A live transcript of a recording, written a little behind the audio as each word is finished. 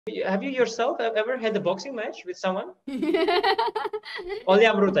Have you yourself ever had a boxing match with someone? Only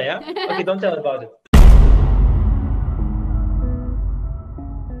Amruta, yeah? Okay, don't tell about it.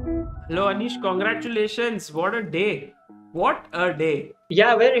 Hello Anish, congratulations. What a day. What a day.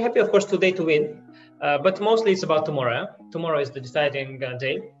 Yeah, very happy, of course, today to win. But mostly it's about tomorrow. Yeah? Tomorrow is the deciding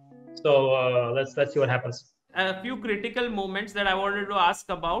day. So let's see what happens. A few critical moments that I wanted to ask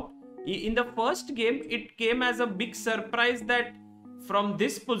about. In the first game, it came as a big surprise that from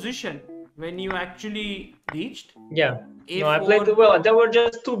this position, when you actually reached. Yeah. A4, no, I played well. There were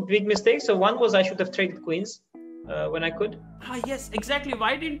just two big mistakes. So one was I should have traded queens when I could. Yes, exactly.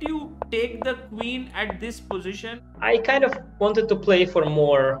 Why didn't you take the queen at this position? I kind of wanted to play for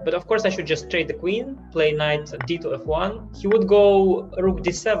more, but of course I should just trade the queen, play knight d to f1. He would go rook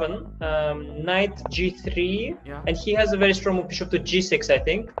d7, knight g3, and he has a very strong move bishop to g6, I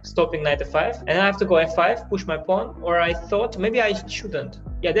think, stopping knight f5. And I have to go f5, push my pawn, or I thought maybe I shouldn't.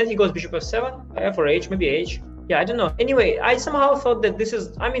 Yeah, then he goes bishop f7, f or h, maybe h. Yeah, I don't know. Anyway, I somehow thought that this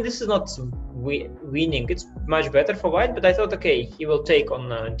is not winning. It's much better for white, but I thought, okay, he will take on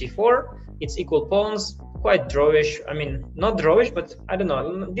d4. It's equal pawns, quite drawish. I mean, not drawish, but I don't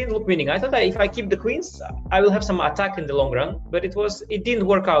know. It didn't look winning. I thought that if I keep the queens, I will have some attack in the long run, but it didn't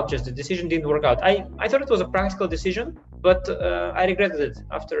work out. Just the decision didn't work out. I thought it was a practical decision, but I regretted it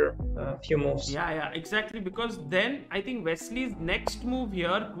after a few moves. Yeah, exactly. Because then I think Wesley's next move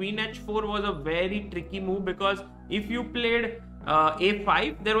here, queen h4, was a very tricky move, because if you played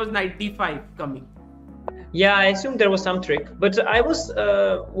a5, there was knight d5 coming. Yeah, I assumed there was some trick, but I was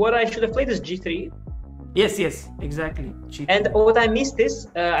what I should have played is g3. Yes, exactly. G3. And what I missed is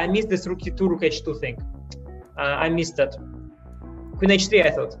I missed this rook e2, rook h2 thing. I missed that. Queen h3,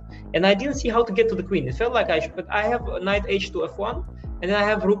 I thought, and I didn't see how to get to the queen. It felt like I should, but I have knight h2 f1, and then I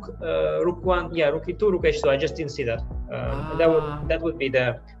have rook one, yeah, rook e2, rook h2. I just didn't see that.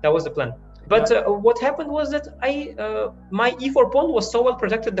 That was the plan. But what happened was that my e4 pawn was so well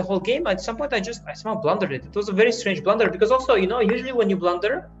protected the whole game. At some point, I somehow blundered it. It was a very strange blunder, because also, usually when you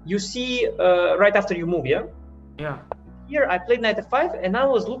blunder, you see right after you move, yeah? Yeah. Here, I played knight f5, and I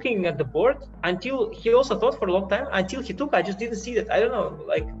was looking at the board until he also thought for a long time, until he took. I just didn't see that. I don't know,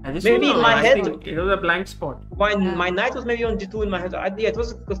 like maybe in my head, it was a blank spot. My knight was maybe on d2 in my head. Yeah, it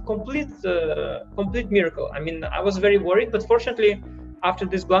was a complete miracle. I mean, I was very worried, but fortunately, after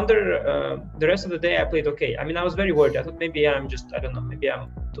this blunder, the rest of the day I played okay. I mean, I was very worried. I thought maybe I don't know, maybe I'm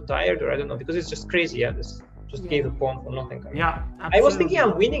too tired, or I don't know, because it's just crazy. Yeah, this just gave the pawn for nothing. I mean, absolutely. I was thinking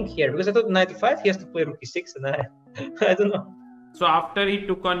I'm winning here, because I thought knight e5, he has to play rook e6, and I don't know. So after he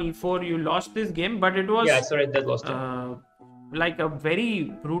took on e4, you lost this game, but it was dead lost. like a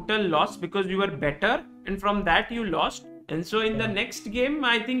very brutal loss, because you were better, and from that you lost. And so in the next game,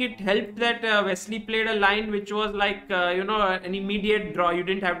 I think it helped that Wesley played a line which was like, an immediate draw. You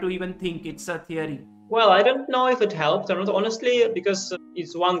didn't have to even think. It's a theory. Well, I don't know if it helped or not, honestly, because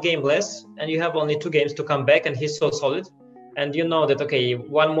it's one game less and you have only 2 games to come back, and he's so solid. And you know that, okay,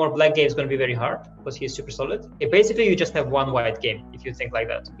 one more black game is going to be very hard because he's super solid. Basically, you just have one white game if you think like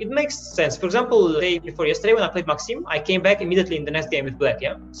that. It makes sense. For example, day before yesterday when I played Maxim, I came back immediately in the next game with black,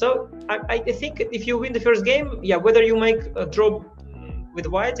 yeah? So I think if you win the first game, yeah, whether you make a draw with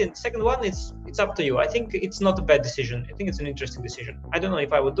white in the second one, it's up to you. I think it's not a bad decision. I think it's an interesting decision. I don't know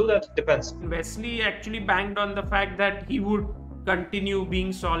if I would do that. Depends. Wesley actually banged on the fact that he would continue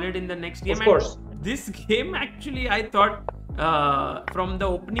being solid in the next game. Of course. And this game, actually, I thought, from the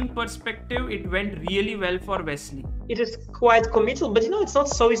opening perspective, it went really well for Wesley. It is quite committal, but it's not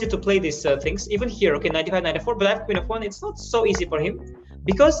so easy to play these things. Even here, okay, 95, 94, but I have queen of 1. It's not so easy for him,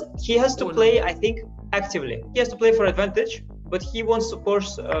 because he has to play, I think, actively. He has to play for advantage, but he wants, of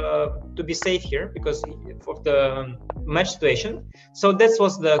course, to be safe here because of the match situation. So that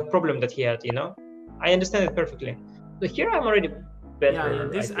was the problem that he had, I understand it perfectly. So here I'm already better.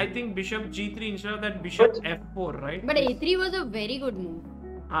 This I think bishop g3 instead of that bishop f4, right? But a3 was a very good move.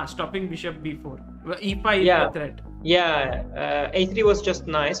 Stopping bishop b4. e5 is a threat. Yeah, a3 was just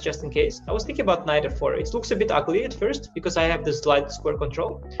nice, just in case. I was thinking about knight f4. It looks a bit ugly at first because I have this light square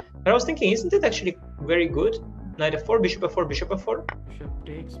control. But I was thinking, isn't it actually very good? Knight f4, bishop f4, bishop f4.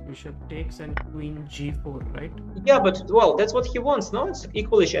 Bishop takes, and queen g4, right? Yeah, but well, that's what he wants, no? It's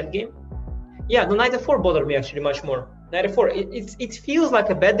equalish endgame. Yeah, the knight f4 bothered me actually much more. Knight f4, it feels like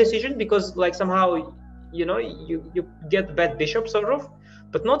a bad decision because like somehow, you get bad bishop sort of,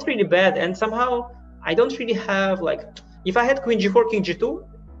 but not really bad. And somehow I don't really have if I had queen g4, king g2,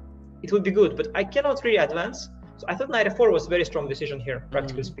 it would be good, but I cannot really advance. So I thought knight f4 was a very strong decision here,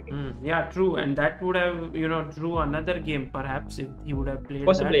 practically speaking. Yeah, true. And that would have, drew another game perhaps if he would have played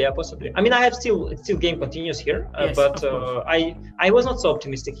possibly, that. Yeah, possibly. I mean, I have still game continues here, Yes, but I was not so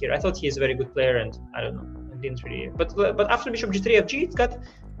optimistic here. I thought he is a very good player, and I don't know, I didn't really. But after bishop g3 fg, it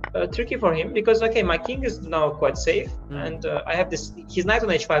got tricky for him because okay, my king is now quite safe, and I have this. His knight on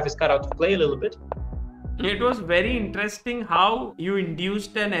h5 is cut out to play a little bit. It was very interesting how you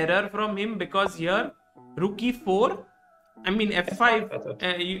induced an error from him, because here rook e4, I mean f5,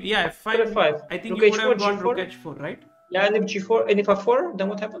 f5. I think rook you would have gone rook h4, right? Yeah, and if g4 and if f4, then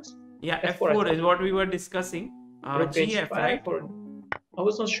what happens? Yeah, f4 is what we were discussing. Rook gf, h5, right? I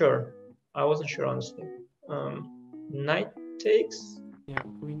was not sure. I wasn't sure honestly. Knight takes. Yeah,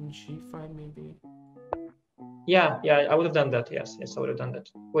 queen g5 maybe. Yeah, I would have done that. Yes, I would have done that.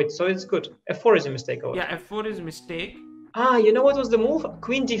 Wait, so it's good. f4 is a mistake. Yeah, f4 is a mistake. You know what was the move?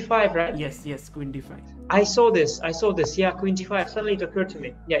 Queen d5, right? Yes, queen d5. I saw this. Yeah, queen d5. Suddenly it occurred to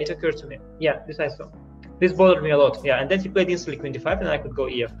me. Yeah, this I saw. This bothered me a lot. Yeah, and then he played instantly queen d5, and I could go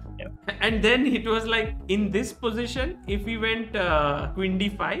ef. Yeah. And then it was like in this position, if he went queen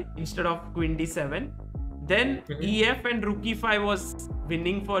d5 instead of queen d7, then ef and rook e5 was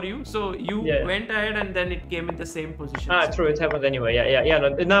winning for you. So you went ahead, and then it came in the same position. True. It happened anyway. Yeah. No,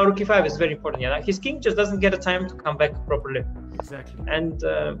 now rook e5 is very important. Yeah, his king just doesn't get a time to come back properly. Exactly. And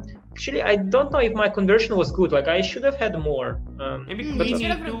actually, I don't know if my conversion was good. Like I should have had more. Maybe queen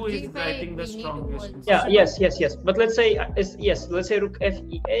e2 is, I think, the strongest. Yeah. Yes. But let's say rook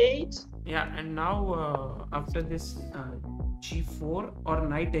fe8. Yeah, and now after this g4 or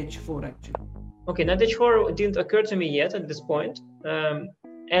knight h4 actually. Okay, knight h4 didn't occur to me yet at this point.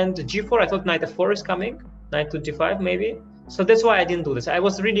 And g4, I thought knight f4 is coming, knight to g5 maybe. So that's why I didn't do this. I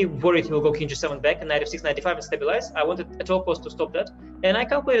was really worried he will go king g7 back and knight f6, knight d5 and stabilize. I wanted at all costs to stop that. And I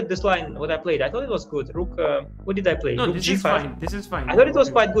calculated this line, what I played. I thought it was good. Rook, what did I play? No, rook this g5. Is fine. This is fine. I thought it was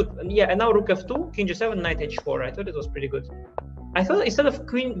quite good. Yeah, and now rook f2, king g7, knight h4. I thought it was pretty good. I thought instead of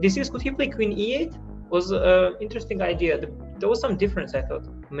queen d6, could he play queen e8? Was an interesting idea. There was some difference, I thought,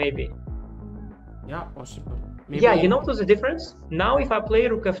 maybe. Yeah, possible. Maybe. Yeah, you know what was the difference? Now if I play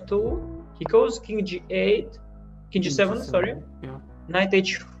rook f2, he goes king g8, king g7, sorry. Yeah. Knight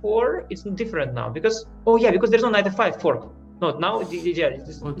h4, it's different now because there's no knight f5 fork. No, now this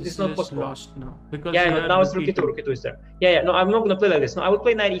is not possible. Lost now. Because now it's rook e2 is there. No, I'm not gonna play like this. No, I would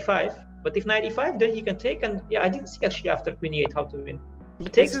play knight e5, but if knight e5, then he can take, and I didn't see actually after queen e8 how to win. He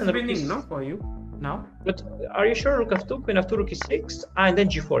takes this is winning, no, for you now. But are you sure? Rook f2, queen f2, rook e6, and then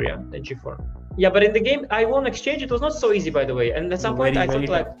g4, then g4. Yeah, but in the game I won exchange. It was not so easy, by the way. And at some point I thought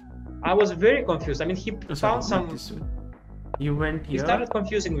like I was very confused. I mean, he found some. You went here. He started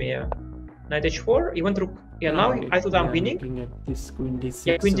confusing me. Yeah. Knight h4. He went rook. Yeah. Now I thought I'm winning. Looking at this queen d6.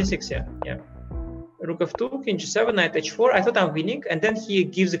 Yeah, queen d6. Yeah. Rook f2, king g7, knight h4. I thought I'm winning, and then he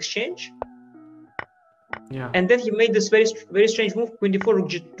gives exchange. Yeah. And then he made this very strange move, queen d4, rook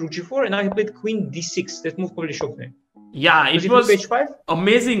g4, and now he played queen d6. That move completely shocked me. Yeah, it was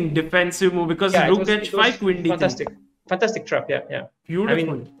amazing defensive move because rook h5, queen d3. Fantastic trap, yeah. Beautiful. I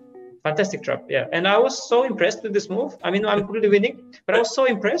mean, fantastic trap, yeah. And I was so impressed with this move. I mean, I'm completely winning, but I was so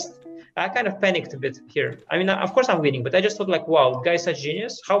impressed. I kind of panicked a bit here. I mean, of course I'm winning, but I just thought like, wow, the guy is such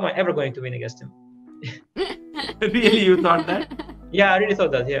genius. How am I ever going to win against him? Really, you thought that? Yeah, I really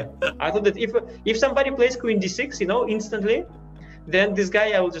thought that. Yeah, I thought that if somebody plays queen d6, instantly, then this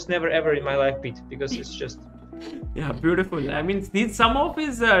guy I will just never ever in my life beat because it's just. Yeah, beautiful. I mean, some of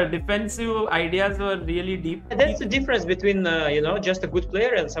his defensive ideas were really deep. And that's the difference between just a good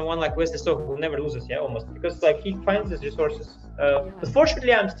player and someone like Wesley So who never loses, almost, because like he finds his resources. But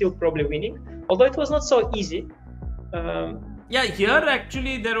fortunately, I'm still probably winning, although it was not so easy. Yeah, here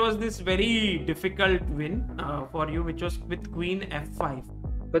actually there was this very difficult win for you, which was with queen f5.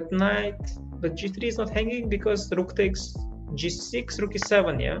 But g3 is not hanging because rook takes g6, rook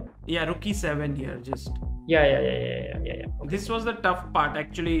e7, yeah? Yeah, rook e7 here, just. Yeah. Okay. This was the tough part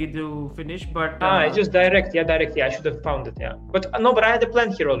actually to finish, but. It's just direct. Yeah, I should have found it, yeah. But I had a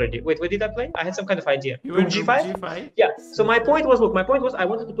plan here already. Wait, what did I play? I had some kind of idea. Rook g5? Yeah, so my point was I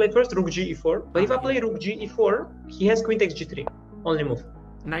wanted to play first rook g e4, but if I play rook g e4, he has queen takes g3, only move.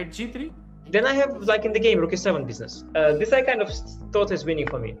 Knight g3? Then I have, like in the game, rook e7 business. This I kind of thought is winning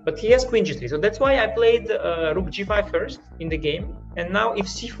for me, but he has queen g3, so that's why I played rook g5 first in the game. And now if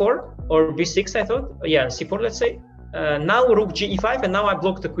c4 or b6, I thought, c4, let's say. Now rook ge5, and now I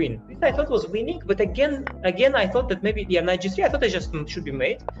blocked the queen. This I thought was winning, but again I thought that maybe knight g3. I thought it just should be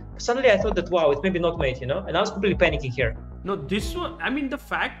made. Suddenly I thought that wow, it's maybe not made, and I was completely panicking here. No, this was. I mean, the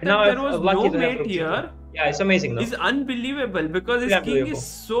fact that there was no mate here Yeah, it's amazing, no? It's unbelievable because his king is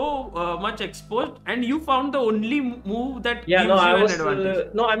so much exposed, and you found the only move that gives you an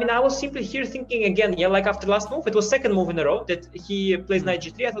advantage. No, I mean, I was simply here thinking again, yeah, like after last move, it was second move in a row that he plays knight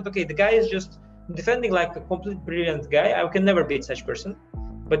g3. I thought, okay, the guy is just defending like a complete brilliant guy. I can never beat such person.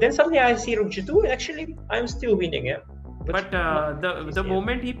 But then suddenly I see rook g2, and actually I'm still winning, yeah. But the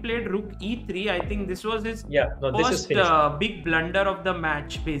moment he played rook e3, I think this was his first big blunder of the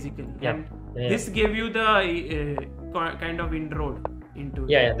match, basically. Yeah. And this gave you the kind of inroad into it.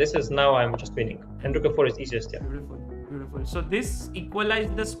 Yeah, this is now I'm just winning. And rook f4 is easiest, yeah. Beautiful, beautiful. So this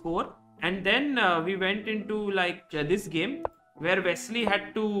equalized the score. And then we went into like this game where Wesley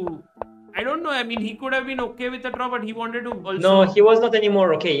had to... I don't know. I mean, he could have been okay with the draw, but he wanted to also... No, he was not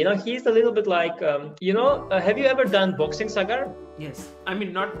anymore okay. You know, he's a little bit like, have you ever done boxing, Sagar? Yes. I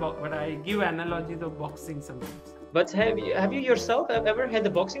mean, not but I give analogies of boxing sometimes. But have you yourself ever had a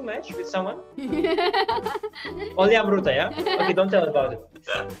boxing match with someone? Only Amruta, yeah? Okay, don't tell about it.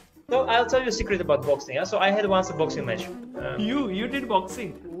 So I'll tell you a secret about boxing, yeah? So I had once a boxing match. You did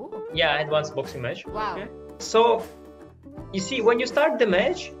boxing? Yeah, I had once a boxing match. Wow. Okay. So, you see, when you start the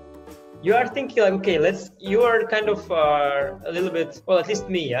match, you are thinking like, okay, you are kind of a little bit, well, at least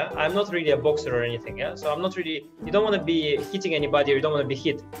me, yeah? I'm not really a boxer or anything, yeah? So I'm not really, you don't want to be hitting anybody or you don't want to be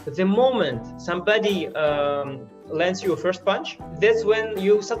hit. But the moment somebody lands you a first punch, that's when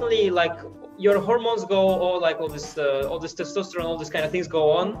you suddenly like, your hormones go all this testosterone, all these kind of things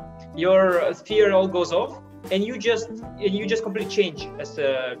go on, your fear all goes off, and you just completely change as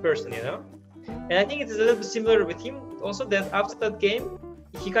a person, you know? And I think it is a little bit similar with him also, that after that game,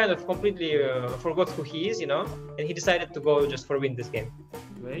 he kind of completely forgot who he is, you know, and he decided to go just for win this game.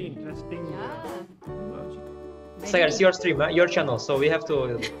 Very interesting. Sagar, it's your stream, your channel, so we have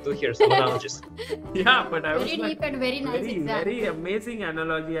to do here some analogies. Yeah, but I was very deep and very nice example. Very amazing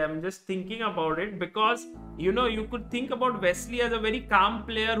analogy. I'm just thinking about it because, you know, you could think about Wesley as a very calm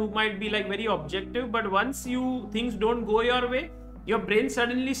player who might be like very objective, but once things don't go your way, your brain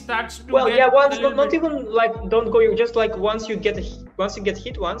suddenly starts to not even like don't go, you just like once you get hit once you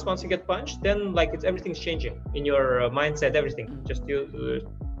get punched, then like everything's changing in your mindset, everything. Just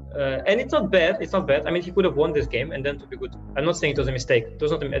and it's not bad. I mean, he could have won this game and then to be good. I'm not saying it was a mistake. It was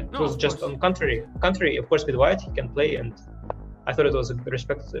not. It was just on contrary. Of course, with white he can play, and I thought it was a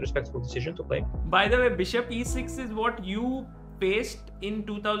respectful decision to play. By the way, bishop e6 is what you faced in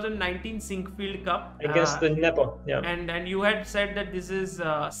 2019 Sinkfield Cup against the Nepo, yeah. And you had said that this is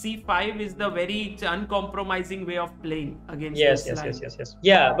c5 is the very uncompromising way of playing against yes.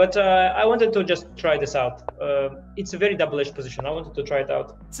 Yeah, but I wanted to just try this out. It's a very double-edged position. I wanted to try it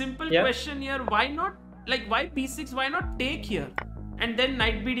out. Simple question here: why not? Like, why b6? Why not take here and then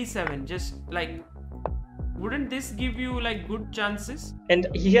knight bd7? Just like, wouldn't this give you like good chances? And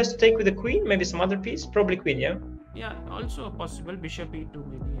he has to take with the queen, maybe some other piece, probably queen, yeah. Yeah, also a possible bishop e2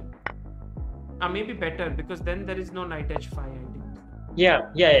 maybe. Maybe better because then there is no knight h5, I think.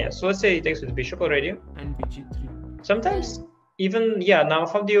 Yeah. So let's say he takes with the bishop already. And bg3. Sometimes even, now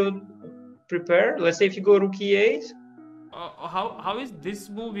how do you prepare? Let's say if you go rook e8. How is this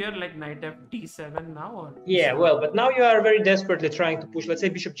move here like knight f d7 now? Or yeah, well, but now you are very desperately trying to push. Let's say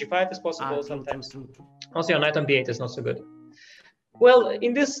bishop g5 is possible sometimes. True. Also your knight on b8 is not so good. Well,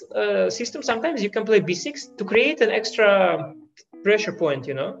 in this system, sometimes you can play b6 to create an extra pressure point,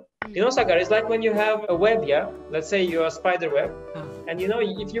 you know? You know, Sagar, it's like when you have a web, yeah? Let's say you're a spider web. And, you know,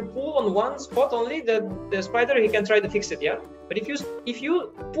 if you pull on one spot only, the spider, he can try to fix it, yeah? But if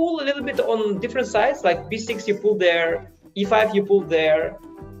you pull a little bit on different sides, like b6 you pull there, e5 you pull there,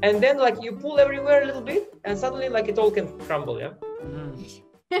 and then like you pull everywhere a little bit, and suddenly like it all can crumble, yeah?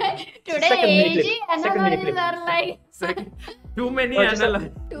 Today, AG analogies are like... Too many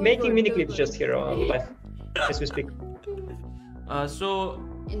analogies. Making mini clips just here on live as we speak. So...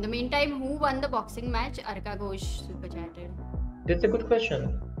 In the meantime, who won the boxing match? Arka Ghosh super chatted. That's a good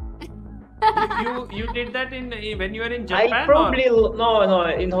question. you did that when you were in Japan? I probably no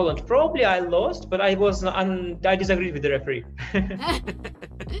in Holland. Probably I lost, but I disagreed with the referee.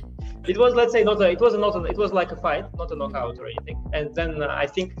 It was, let's say, it was like a fight, not a knockout or anything. And then I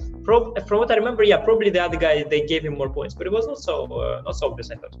think from what I remember, probably the other guy, they gave him more points, but it was not so obvious,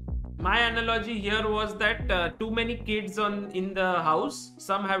 I thought. My analogy here was that too many kids in the house,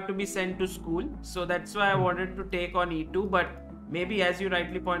 some have to be sent to school, so that's why I wanted to take on e2, but maybe, as you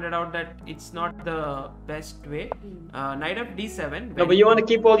rightly pointed out, that it's not the best way. Knight of d7. No, but you want to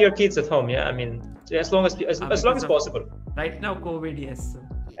keep all your kids at home, yeah? I mean, as long as possible. Right now, COVID, yes.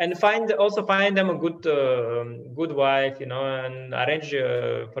 And find them a good wife, you know, and arrange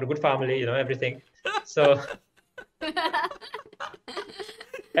for a good family, you know, everything. So.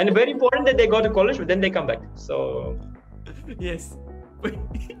 And very important that they go to college, but then they come back. So yes,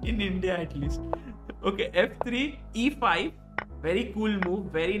 in India at least. Okay, f3, e5. Very cool move.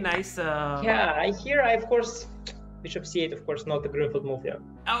 Very nice. Of course, bishop c8. Of course, not the Greenfield move. Yeah.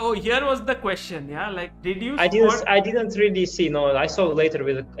 Oh, here was the question. Yeah, like, did you? I didn't really see. No, I saw later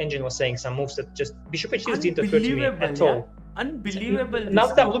with the engine was saying some moves that just bishop h6 didn't occur to me at all. Unbelievable. Now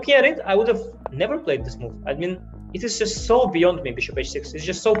that I'm looking at it, I would have never played this move. I mean, it is just so beyond me, bishop h6. It's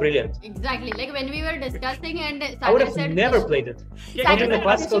just so brilliant. Exactly. Like when we were discussing and I would have never played it. Not in a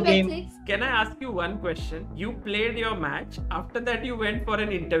classical game. Can I ask you one question? You played your match. After that, you went for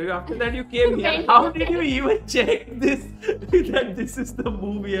an interview. After that, you came here. How did you even check this? That this is the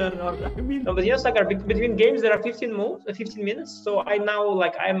move here? I mean, no, but Sakar, between games there are 15 moves, 15 minutes. So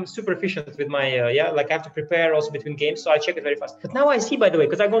I'm super efficient with my I have to prepare also between games. So I check it very fast. But now I see, by the way,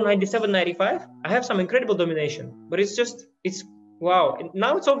 because I go 97, 95, I have some incredible domination. But it's wow.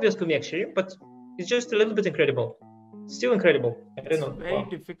 Now it's obvious to me actually, but it's just a little bit incredible. Still incredible. I don't know. It's very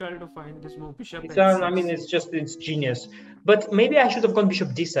difficult to find this move. Bishop h6. It's genius. But maybe I should have gone bishop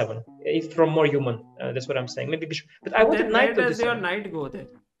d7 if from more human. That's what I'm saying. Maybe bishop. But I wanted knight to d7. Where does your knight go then?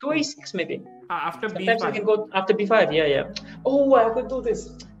 To a6 maybe. After Sometimes b5. I can go after b5. Yeah. Oh, I could do this.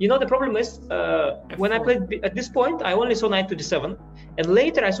 You know, the problem is when I played at this point, I only saw knight to d7, and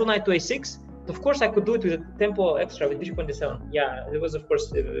later I saw knight to a6. Of course, I could do it with a tempo extra with bishop on d7. Yeah, it was of course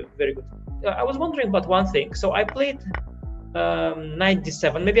very good. I was wondering about one thing. So I played knight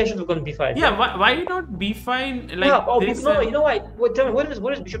d7. Maybe I should have gone b5. Yeah, why not b5? You know why? Tell me, what is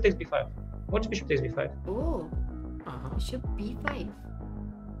bishop takes b5? What is bishop takes b5? Oh, bishop b5.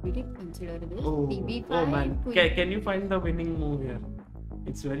 We didn't consider this. Oh, b5. Oh man, can you find the winning move here?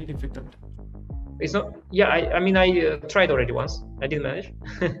 It's very difficult. It's not. Yeah, I tried already once. I didn't manage.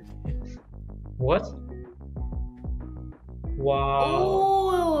 What? Wow.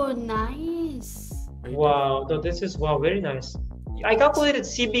 Oh, nice. Wow. No, this is very nice. I calculated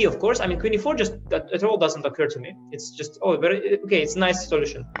CB, of course. I mean, queen e4 just at all doesn't occur to me. It's just it's a nice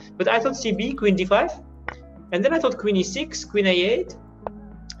solution. But I thought CB, queen d5, and then I thought queen e6, queen a8,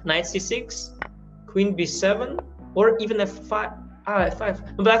 knight c6, queen b7, or even f5.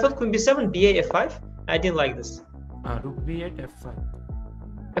 F5. But I thought queen b7, ba, f5. I didn't like this. Rook b8, f5.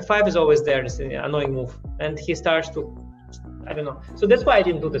 F5 is always there. It's an annoying move, and he starts to, I don't know. So that's why I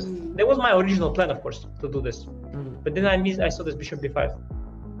didn't do this. That was my original plan, of course, to do this. But then I saw this bishop b5.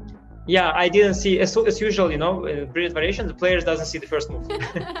 Yeah, I didn't see, as usual, in brilliant variation, the players doesn't see the first move.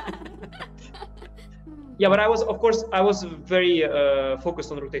 Yeah, but I was very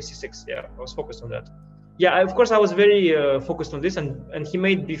focused on rook takes c6. Yeah, I was focused on that. Yeah, of course I was very focused on this, and he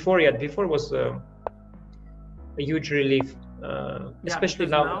made before. Yeah, before was a huge relief. Especially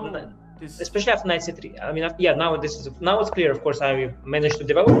especially after knight c3. I mean, now it's clear. Of course, I managed to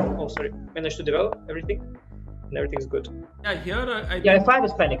develop. Everything, and everything's good. Yeah, here f5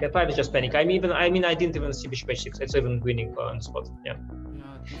 is panic. F5 is just panic. I didn't even see bishop h6. It's even winning on the spot. Yeah.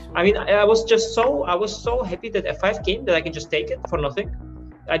 I mean, I was so happy that f5 came that I can just take it for nothing.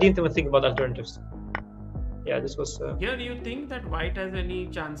 I didn't even think about alternatives. Yeah, this was. Here, do you think that white has any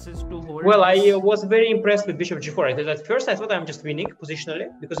chances to hold? Well, I was very impressed with bishop g4. At first, I thought I'm just winning positionally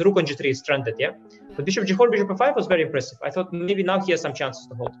because rook on g3 is stranded. Yeah, but bishop g4, bishop f5 was very impressive. I thought maybe now he has some chances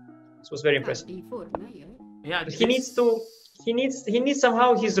to hold. This was very impressive. Yeah, but he needs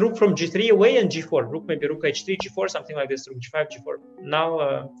somehow his rook from g3 away and g4. Maybe rook h3, g4, something like this. Rook g5, g4.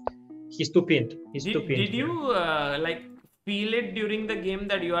 Now he's too pinned. Did you feel it during the game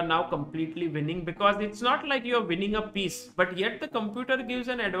that you are now completely winning? Because it's not like you're winning a piece, but yet the computer gives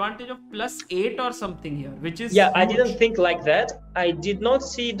an advantage of +8 or something here, which is huge. I didn't think like that. I did not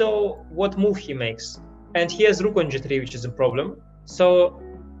see though what move he makes, and he has rook on g3, which is a problem. So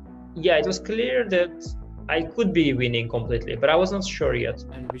yeah, it was clear that I could be winning completely, but I was not sure yet.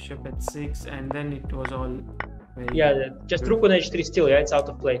 And bishop h6, and then it was all very just rook on h3 still. Yeah, it's out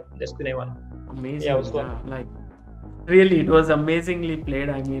of play. There's queen a1. Amazing. Yeah, it was really, it was amazingly played.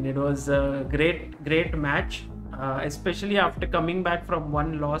 I mean, it was a great match, especially after coming back from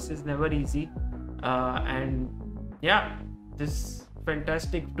one loss is never easy. And yeah, this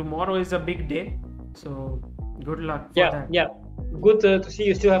fantastic. Tomorrow is a big day, so good luck for that. Yeah, good to see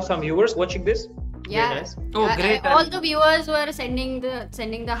you still have some viewers watching this. Yeah. Nice. Oh, great. All the viewers were sending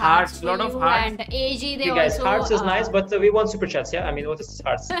the hearts. Lot of hearts. And AG, they guys, also. Hearts is nice, but we want super chats. Yeah, I mean, what is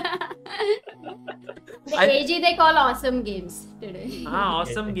hearts? AG, they call awesome games today.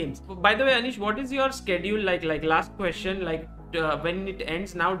 Awesome games. By the way, Anish, what is your schedule like? Last question, when it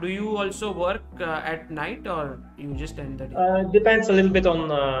ends now, do you also work at night or you just end the day? Depends a little bit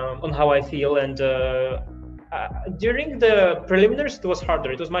on how I feel, and During the preliminaries, it was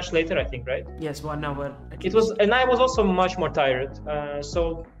harder. It was much later, I think, right? Yes, 1 hour. It was, and I was also much more tired. Not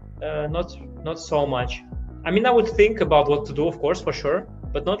so much. I mean, I would think about what to do, of course, for sure,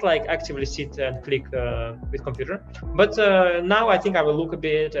 but not like actively sit and click with computer. But now I think I will look a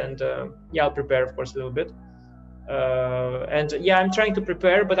bit, and yeah, I'll prepare, of course, a little bit. And yeah, I'm trying to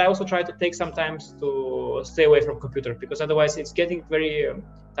prepare, but I also try to take some time to stay away from computer, because otherwise it's getting very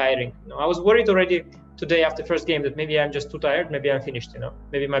tiring. You know, I was worried already today after first game that maybe I'm just too tired, maybe I'm finished, you know,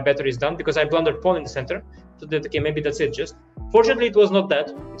 maybe my battery is done, because I blundered pawn in the center. So that, okay, maybe that's it. Just fortunately, it was not that.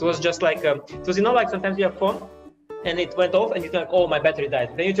 It was just like it was, you know, like sometimes you have pawn and it went off and you're like, oh, my battery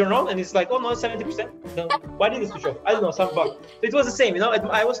died. Then you turn on and it's like, oh no, 70%. No, why did it switch off? I don't know, some bug. It was the same, you know.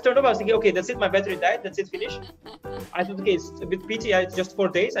 I was turned off. I was thinking, okay, that's it. My battery died. That's it, finished. I thought, okay, it's a bit pity. It's just 4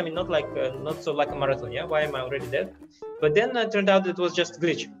 days. I mean, not like not so like a marathon. Yeah, why am I already dead? But then it turned out it was just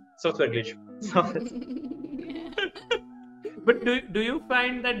glitch, software glitch. So, but do you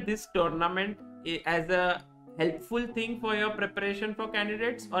find that this tournament as a helpful thing for your preparation for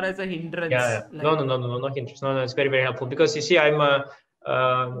candidates, or as a hindrance? Yeah. Like... No hindrance. No, it's very, very helpful, because you see, I'm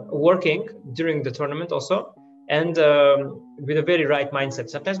working during the tournament also, and with a very right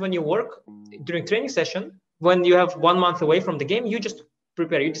mindset. Sometimes when you work during training session, when you have 1 month away from the game, you just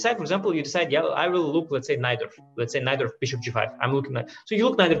prepare. You decide, for example, yeah, I will look, let's say knight of bishop g5. I'm looking at, so you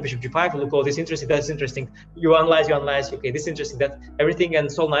look knight of bishop g5, you look, oh, this interesting, that's interesting. You analyze, okay, this is interesting, that everything, and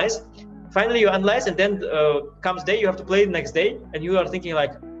so nice. Finally, you analyze, and then comes day, you have to play the next day, and you are thinking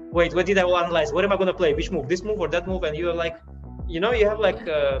like, wait, what did I analyze? What am I going to play? Which move? This move or that move? And you are like, you know, you have like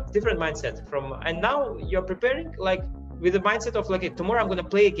a different mindset from, and now you're preparing like with the mindset of like, okay, tomorrow I'm going to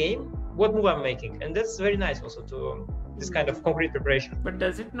play a game, what move I'm making. And that's very nice also to this kind of concrete preparation. But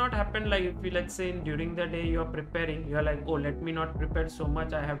does it not happen like, if you, let's say during the day you're preparing, you're like, oh, let me not prepare so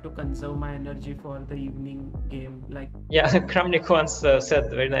much, I have to conserve my energy for the evening game, like? Yeah, Kramnik once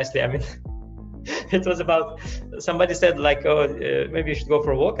said very nicely, I mean, it was about, somebody said like, oh, maybe you should go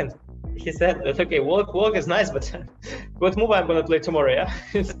for a walk, and he said that, okay, walk is nice, but what move I'm going to play tomorrow, yeah?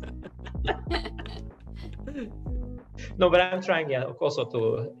 No, but I'm trying, yeah, also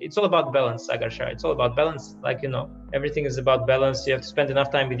to, it's all about balance, Agarsha. It's all about balance. Like, you know, everything is about balance. You have to spend enough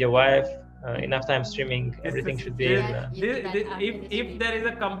time with your wife, enough time streaming. Everything should be if there is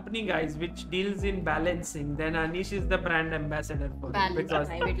a company, guys, which deals in balancing, then Anish is the brand ambassador for it, because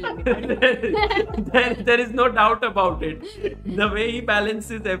there is no doubt about it. The way he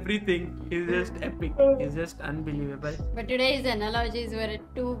balances everything is just epic. It's just unbelievable. But today's analogies were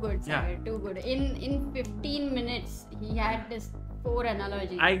too good, sir. Too good. In 15 minutes he had this 4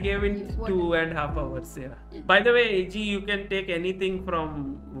 analogies. I gave it 2.5 hours. Yeah. By the way, AG, you can take anything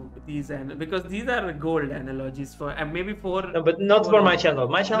from these, because these are gold analogies for maybe 4. No, but not for my channel.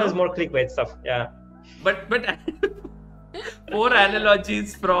 My channel is more clickbait stuff. Yeah. But 4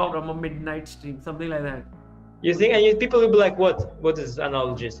 analogies from a midnight stream, something like that. You think, and people will be like, what is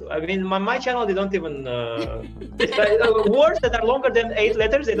analogies? I mean, my channel, they don't even words that are longer than 8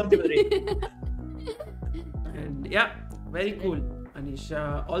 letters, they don't even read. And yeah, very cool, Anish.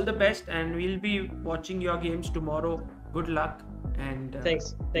 All the best, and we'll be watching your games tomorrow. Good luck, and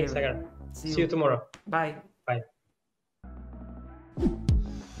thanks, Sagar. See you tomorrow. Bye.